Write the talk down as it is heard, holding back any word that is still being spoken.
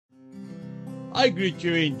I greet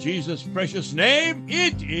you in Jesus' precious name.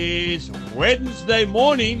 It is Wednesday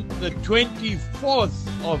morning, the 24th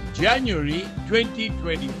of January,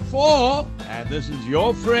 2024. And this is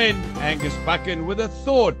your friend, Angus Buchan, with a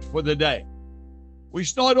thought for the day. We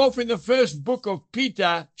start off in the first book of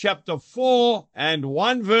Peter, chapter 4 and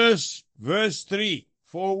 1 verse 3.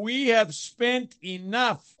 For we have spent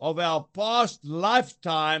enough of our past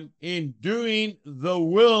lifetime in doing the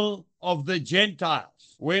will of the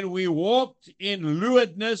Gentiles, when we walked in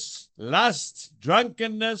lewdness, lust,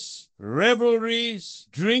 drunkenness, revelries,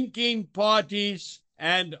 drinking parties,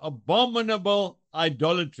 and abominable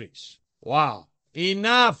idolatries. Wow.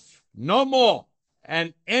 Enough. No more.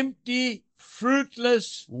 An empty,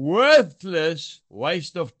 fruitless, worthless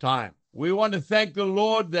waste of time. We want to thank the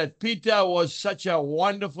Lord that Peter was such a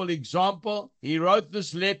wonderful example. He wrote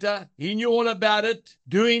this letter. He knew all about it,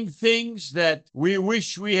 doing things that we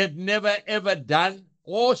wish we had never ever done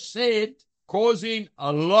or said, causing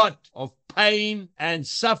a lot of pain and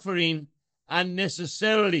suffering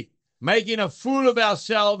unnecessarily, making a fool of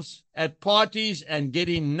ourselves at parties and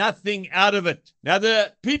getting nothing out of it. Now,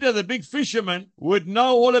 Peter, the big fisherman, would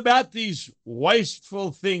know all about these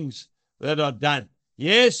wasteful things that are done.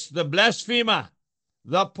 Yes, the blasphemer,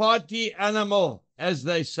 the party animal, as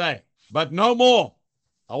they say, but no more.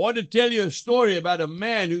 I want to tell you a story about a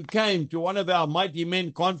man who came to one of our Mighty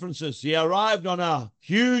Men conferences. He arrived on a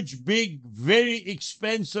huge, big, very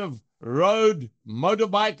expensive road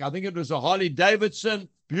motorbike. I think it was a Harley Davidson,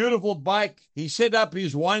 beautiful bike. He set up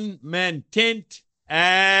his one-man tent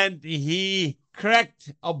and he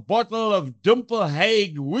cracked a bottle of Dimple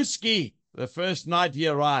Hague whiskey the first night he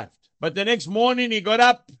arrived. But the next morning he got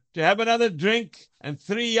up to have another drink, and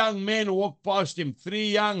three young men walked past him,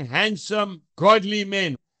 three young, handsome, godly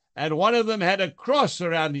men. And one of them had a cross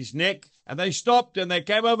around his neck, and they stopped and they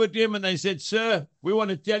came over to him and they said, "Sir, we want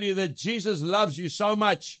to tell you that Jesus loves you so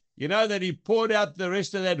much. You know that he poured out the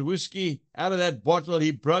rest of that whiskey out of that bottle.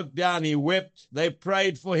 He broke down, he wept. They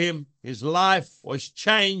prayed for him. His life was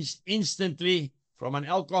changed instantly from an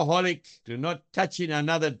alcoholic to not touching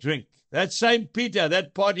another drink." That same Peter,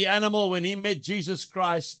 that party animal, when he met Jesus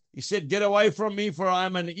Christ, he said, "Get away from me, for I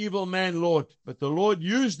am an evil man, Lord." But the Lord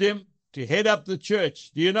used him to head up the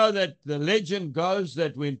church. Do you know that the legend goes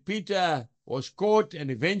that when Peter was caught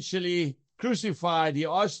and eventually crucified, he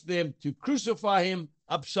asked them to crucify him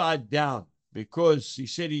upside down, because he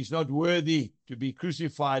said he's not worthy to be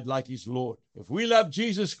crucified like his Lord. If we love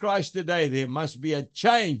Jesus Christ today, there must be a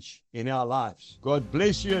change in our lives. God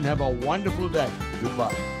bless you and have a wonderful day.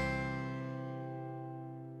 Goodbye.